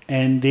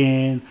 And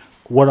then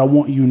what I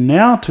want you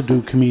now to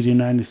do, Comedian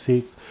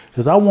 96,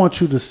 is I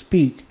want you to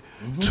speak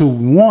to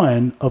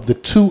one of the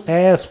two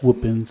ass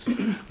whoopings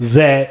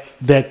that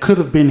could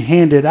have been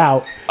handed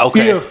out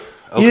if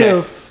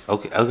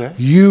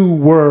you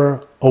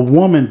were a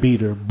woman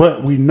beater.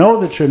 But we know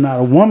that you're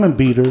not a woman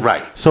beater.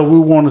 Right. So we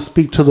want to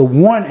speak to the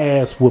one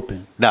ass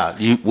whooping. Now,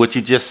 what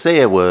you just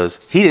said was,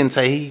 he didn't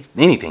say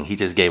anything. He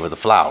just gave her the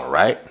flower,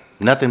 right?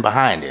 Nothing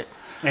behind it.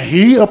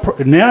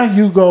 And now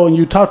you go and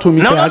you talk to him.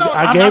 You say,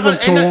 I gave it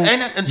to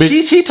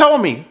him. She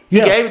told me.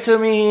 Yeah. He gave it to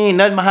me. He ain't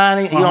nothing behind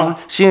it.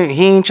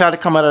 He ain't try to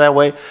come out of that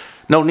way.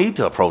 No need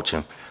to approach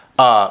him.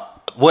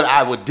 What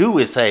I would do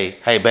is say,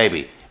 hey,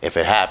 baby, if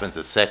it happens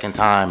a second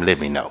time, let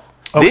me know.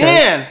 Okay.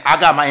 Then I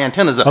got my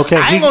antennas up. Okay.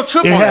 I ain't going to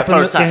trip on that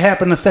first time. It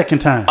happened a second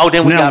time. Oh,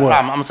 then we got a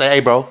problem. I'm going to say, hey,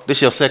 bro, this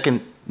your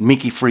second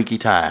Mickey Freaky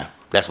time.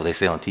 That's what they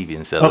say on TV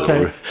and stuff.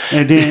 Okay.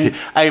 And then,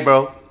 hey,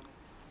 bro,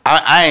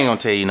 I ain't going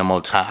to tell you no more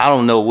time. I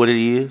don't know what it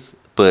is,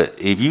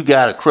 but if you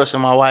got a crush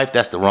on my wife,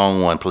 that's the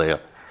wrong one, player.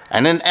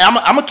 And then I'm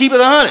going to keep it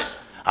 100.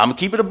 I'm going to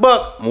keep it a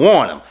buck,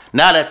 warn them.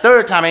 Now that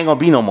third time ain't going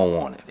to be no more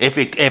warning. If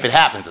it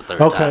happens a third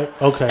time.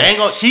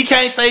 Okay. She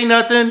can't say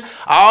nothing.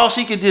 All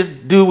she could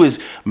just do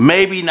is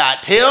maybe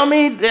not tell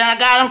me that I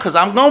got him, because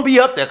I'm going to be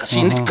up there,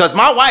 because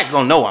my wife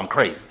going to know I'm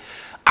crazy.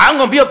 I'm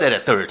going to be up there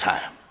that third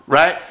time.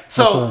 Right?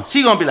 So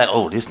she gonna be like,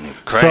 "Oh, this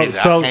nigga crazy."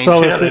 So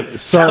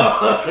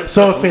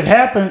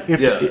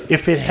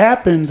if it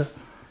happened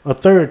a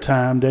third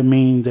time, that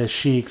means that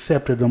she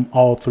accepted them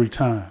all 3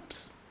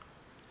 times.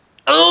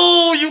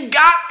 Oh, you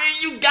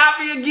got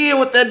me again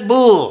with that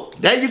bull.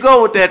 There you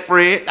go with that,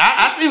 Fred.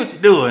 I see what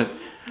you're doing,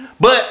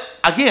 but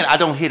again, I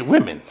don't hit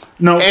women.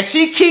 No. And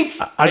she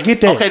keeps. I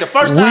get that. Okay, the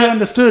first time. We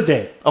understood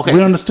that. Okay.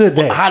 We understood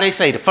that. How they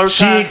say the first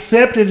She time.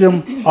 accepted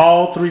him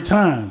all 3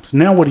 times.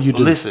 Now what do you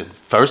do? Listen,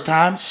 first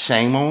time,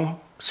 shame on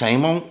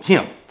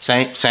him.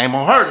 Shame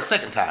on her the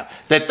second time.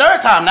 The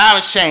third time, now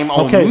it's shame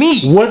on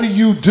me. What do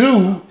you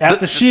do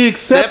after she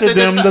accepted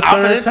them the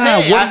third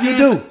time? What do you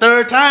do? The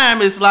third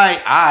time, it's like,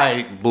 all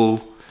right, boo.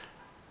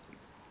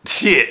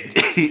 Shit.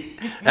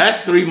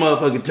 That's 3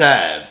 motherfucking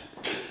times.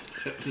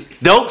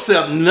 Don't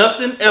accept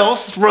nothing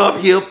else from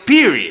here,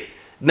 period.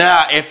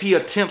 Now, if he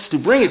attempts to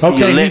bring it to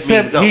you, let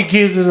me know. He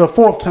gives it a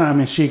 4th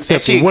time and she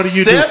accepts it. What do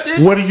you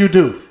do? What do you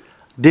do?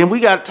 Then we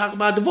got to talk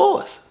about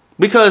divorce.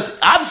 Because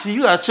obviously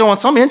you guys showing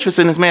some interest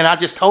in this man. I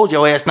just told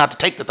your ass not to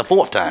take it the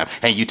 4th time,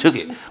 and you took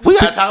it. We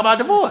got to talk about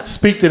divorce.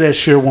 Speak to that,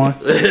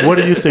 Sherwan. What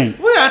do you think?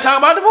 We got to talk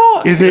about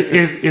divorce.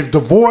 Is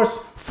divorce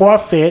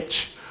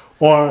far-fetched,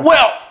 or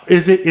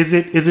is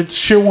it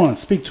Sherwan?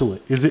 Speak to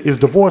it. Is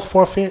divorce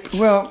far-fetched?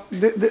 Well,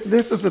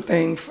 this is the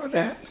thing for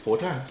that. 4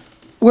 times.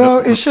 Well,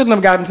 it shouldn't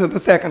have gotten to the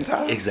 2nd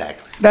time.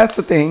 Exactly. That's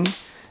the thing.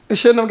 It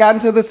shouldn't have gotten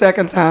to the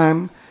 2nd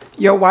time.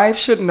 Your wife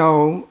should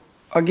know.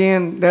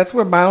 Again, that's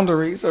where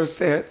boundaries are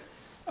set.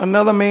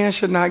 Another man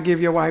should not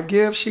give your wife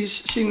gifts.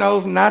 She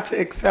knows not to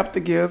accept the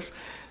gifts.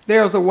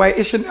 There's a way.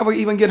 It should never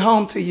even get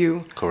home to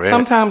you. Correct.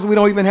 Sometimes we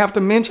don't even have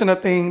to mention a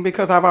thing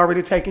because I've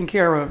already taken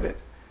care of it.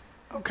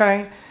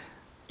 Okay?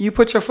 You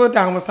put your foot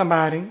down with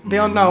somebody,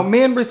 they'll know.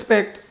 Men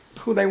respect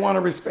who they want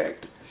to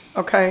respect.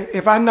 Okay?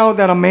 If I know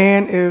that a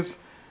man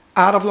is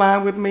out of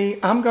line with me,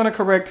 I'm going to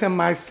correct him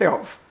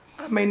myself.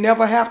 I may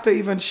never have to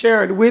even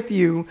share it with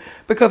you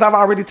because I've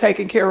already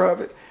taken care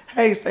of it.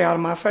 Hey, stay out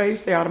of my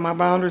face, stay out of my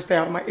boundaries, stay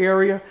out of my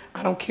area.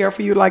 I don't care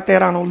for you like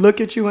that. I don't look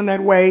at you in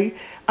that way.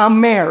 I'm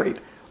married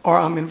or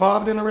I'm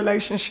involved in a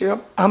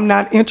relationship. I'm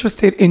not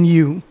interested in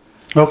you.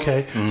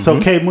 Okay.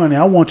 So, K-Money,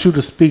 I want you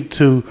to speak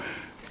to,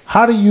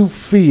 how do you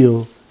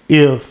feel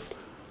if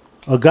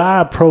a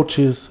guy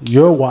approaches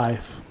your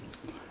wife,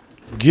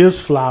 gives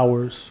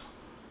flowers,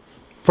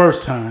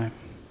 first time,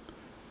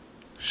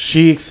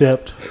 she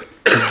accepts,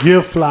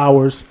 give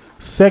flowers,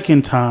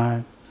 second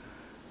time,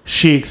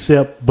 she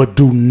accept, but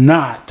do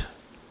not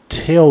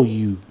tell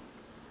you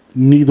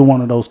neither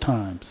one of those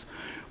times.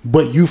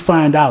 But you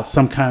find out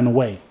some kind of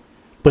way.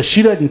 But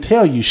she doesn't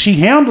tell you. She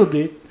handled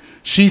it.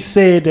 She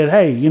said that,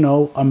 hey,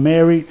 I'm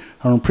married.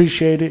 I don't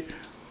appreciate it,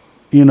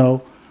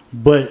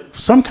 But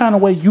some kind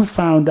of way you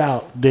found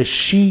out that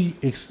she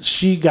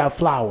got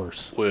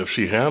flowers. Well, if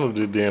she handled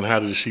it, then how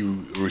did she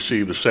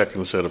receive the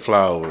second set of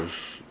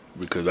flowers?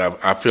 Because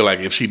I feel like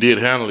if she did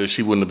handle it,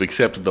 she wouldn't have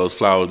accepted those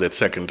flowers that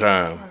second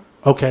time.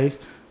 Okay.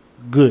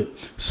 Good.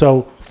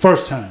 So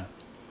first time,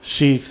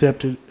 she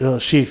accepted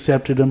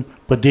them,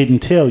 but didn't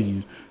tell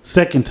you.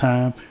 Second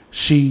time,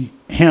 she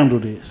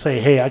handled it. Say,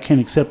 hey, I can't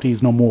accept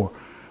these no more.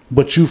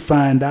 But you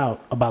find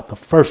out about the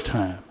first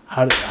time.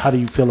 How do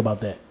you feel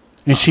about that?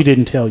 And she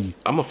didn't tell you.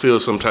 I'm gonna feel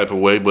some type of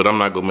way, but I'm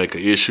not gonna make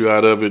an issue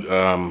out of it.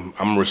 I'm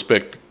gonna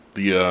respect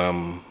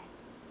the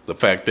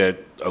fact that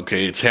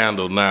it's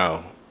handled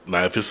now.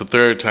 Now, if it's the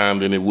third time,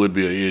 then it would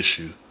be an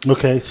issue.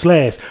 Okay,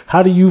 Slash.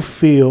 How do you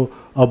feel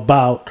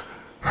about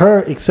her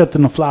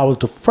accepting the flowers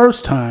the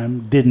first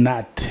time, did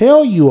not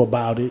tell you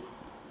about it,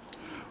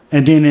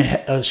 and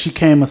then she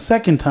came a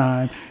second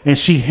time and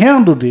she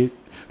handled it,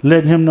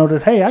 letting him know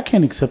that, hey, I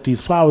can't accept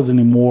these flowers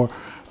anymore.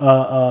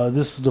 I'm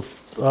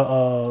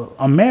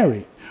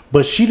married.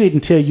 But she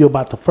didn't tell you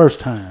about the first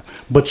time.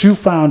 But you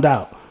found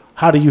out.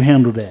 How do you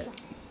handle that?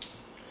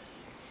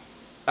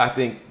 I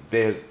think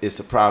it's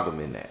a problem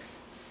in that.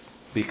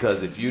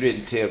 Because if you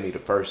didn't tell me the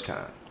first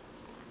time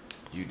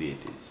you did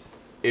this,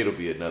 it'll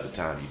be another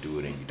time you do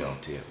it and you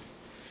don't tell me.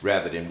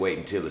 Rather than wait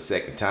until the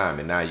second time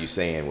and now you're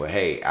saying, well,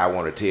 hey, I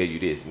want to tell you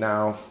this.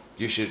 No,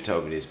 you should have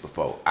told me this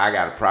before. I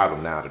got a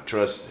problem now. The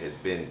trust has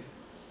been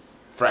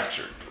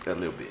fractured a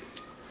little bit.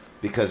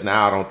 Because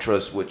now I don't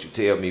trust what you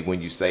tell me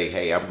when you say,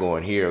 hey, I'm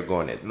going here or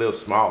going that little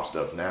small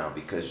stuff now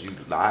because you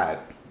lied.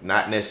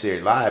 Not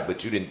necessarily lied,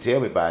 but you didn't tell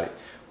me about it,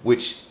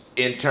 which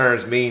in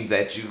turns mean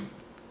that you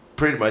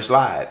pretty much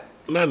lied.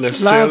 Not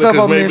necessarily,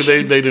 because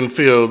maybe they didn't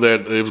feel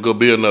that it was going to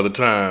be another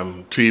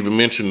time to even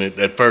mention it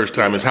that first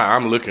time. Is how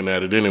I'm looking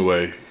at it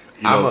anyway.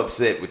 I'm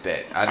upset with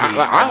that.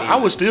 I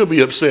would still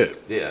be upset.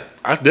 Yeah.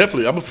 I'm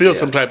going to feel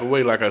some type of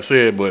way, like I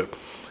said, but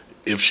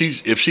if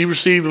she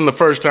received them the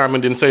first time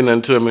and didn't say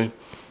nothing to me,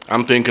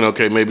 I'm thinking,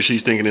 okay, maybe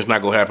she's thinking it's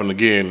not going to happen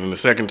again, and the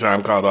second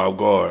time caught off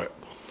guard.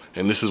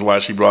 And this is why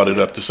she brought it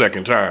up the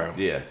second time.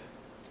 Yeah,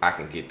 I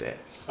can get that.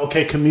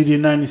 Okay,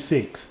 Comedian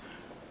 96.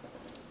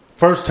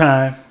 First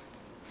time,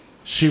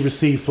 she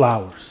received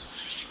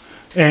flowers.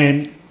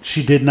 And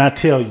she did not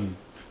tell you.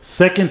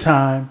 Second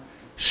time,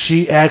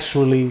 she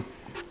actually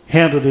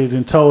handled it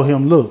and told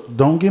him, look,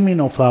 don't give me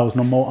no flowers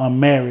no more. I'm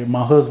married.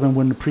 My husband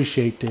wouldn't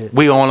appreciate that.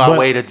 We on our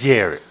way to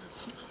Jared.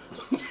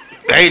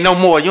 There ain't no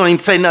more. You don't even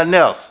say nothing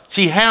else.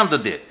 She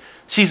handled it.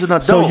 She's an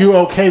adult. So you're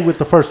okay with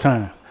the first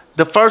time?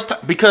 The first time,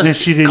 because And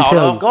she didn't caught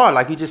tell off you. guard,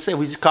 like you just said,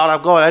 we just caught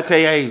off guard.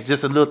 Okay, hey, it's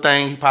just a little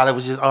thing. He probably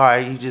was just all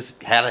right. He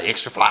just had an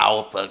extra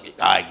flower. Fuck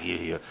it, all right, get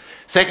here.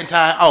 Second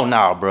time, oh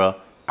no, bro,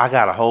 I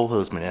got a whole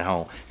husband at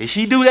home. If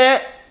she do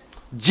that,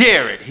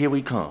 Jared, here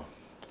we come.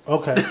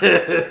 Okay.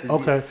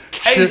 Okay.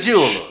 K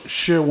Jewelers.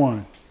 Sure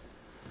one.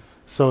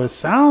 So it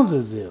sounds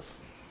as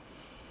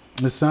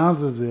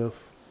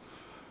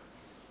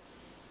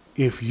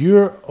if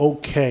you're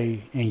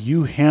okay and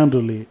you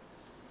handle it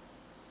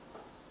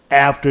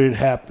after it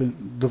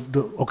happened.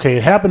 Okay,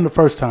 it happened the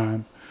first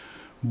time,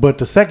 but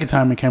the second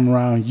time it came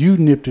around, you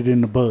nipped it in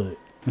the bud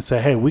and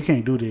said, "Hey, we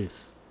can't do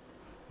this.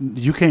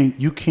 You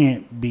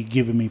can't be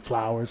giving me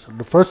flowers."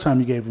 The first time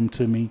you gave them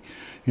to me,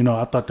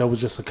 I thought that was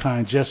just a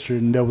kind gesture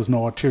and there was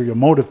no ulterior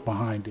motive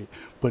behind it.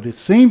 But it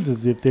seems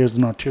as if there's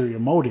an ulterior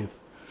motive.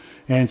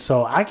 And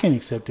so I can't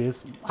accept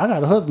this. I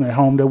got a husband at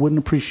home that wouldn't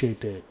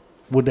appreciate that.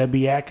 Would that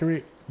be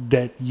accurate,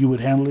 that you would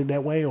handle it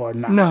that way or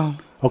not? No.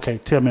 Okay,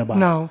 tell me about it.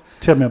 No.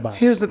 Tell me about it.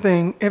 Here's the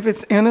thing. If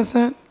it's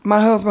innocent,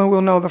 my husband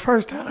will know the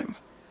first time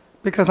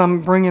because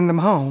I'm bringing them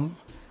home.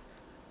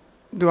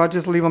 Do I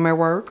just leave them at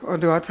work or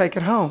do I take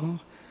it home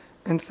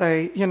and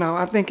say,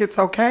 I think it's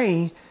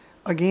okay.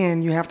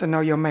 Again, you have to know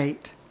your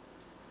mate.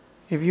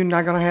 If you're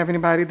not going to have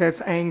anybody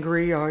that's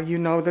angry or you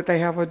know that they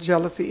have a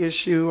jealousy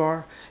issue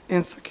or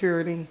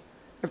insecurity,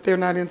 if they're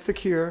not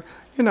insecure,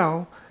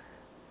 then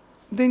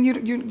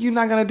you're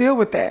not going to deal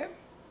with that.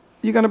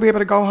 You're going to be able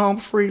to go home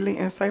freely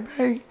and say,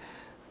 hey,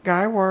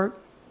 guy at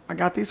work, I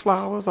got these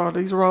flowers or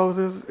these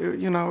roses.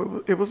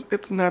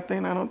 It's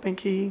nothing. I don't think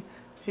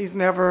he's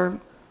never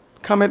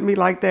come at me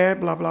like that,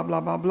 blah, blah,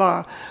 blah, blah,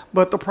 blah.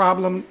 But the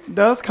problem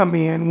does come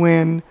in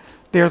when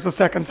there's a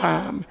second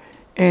time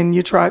and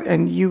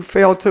you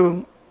fail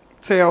to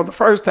tell the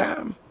first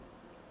time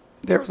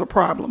there's a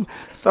problem.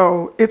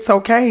 So it's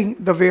okay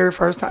the very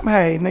first time.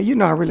 Hey,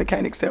 now I really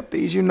can't accept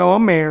these.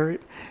 I'm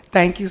married.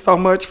 Thank you so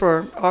much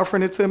for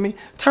offering it to me.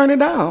 Turn it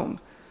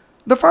down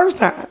the first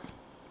time.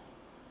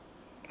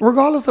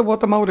 Regardless of what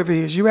the motive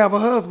is. You have a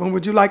husband.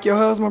 Would you like your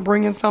husband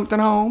bringing something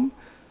home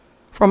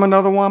from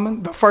another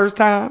woman the first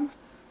time?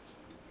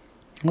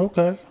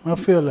 Okay, I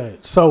feel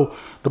that. So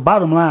the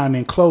bottom line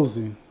in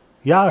closing,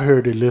 y'all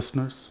heard it,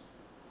 listeners.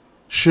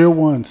 Sure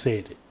one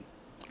said it.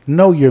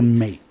 Know your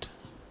mate.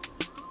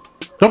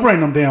 Don't bring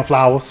them damn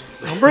flowers.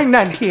 Don't bring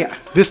nothing here.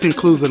 This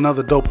includes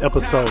another dope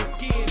episode.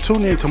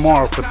 Tune in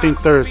tomorrow for Think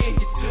Thursday.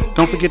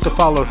 Don't forget to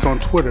follow us on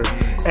Twitter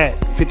at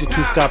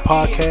 52 Scott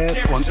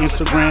Podcast, on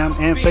Instagram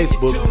and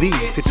Facebook, the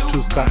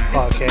 52 Scott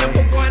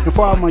Podcast. And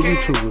for all my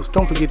YouTubers,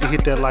 don't forget to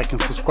hit that like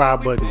and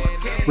subscribe button.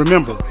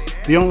 Remember,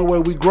 the only way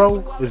we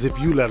grow is if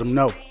you let them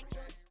know.